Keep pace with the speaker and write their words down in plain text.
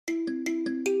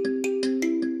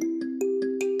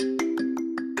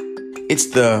It's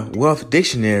the Wealth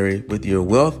Dictionary with your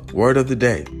wealth word of the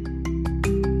day.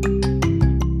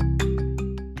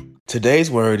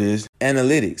 Today's word is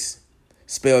analytics,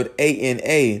 spelled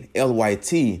A-N-A-L-Y-T-I-C-S.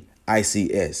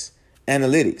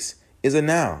 Analytics is a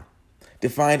noun,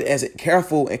 defined as a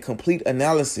careful and complete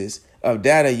analysis of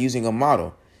data using a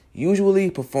model, usually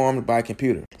performed by a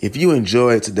computer. If you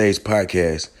enjoyed today's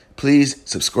podcast, please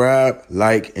subscribe,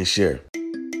 like, and share.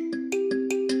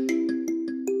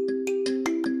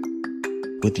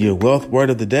 With your wealth word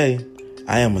of the day,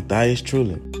 I am Matthias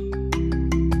Trulin.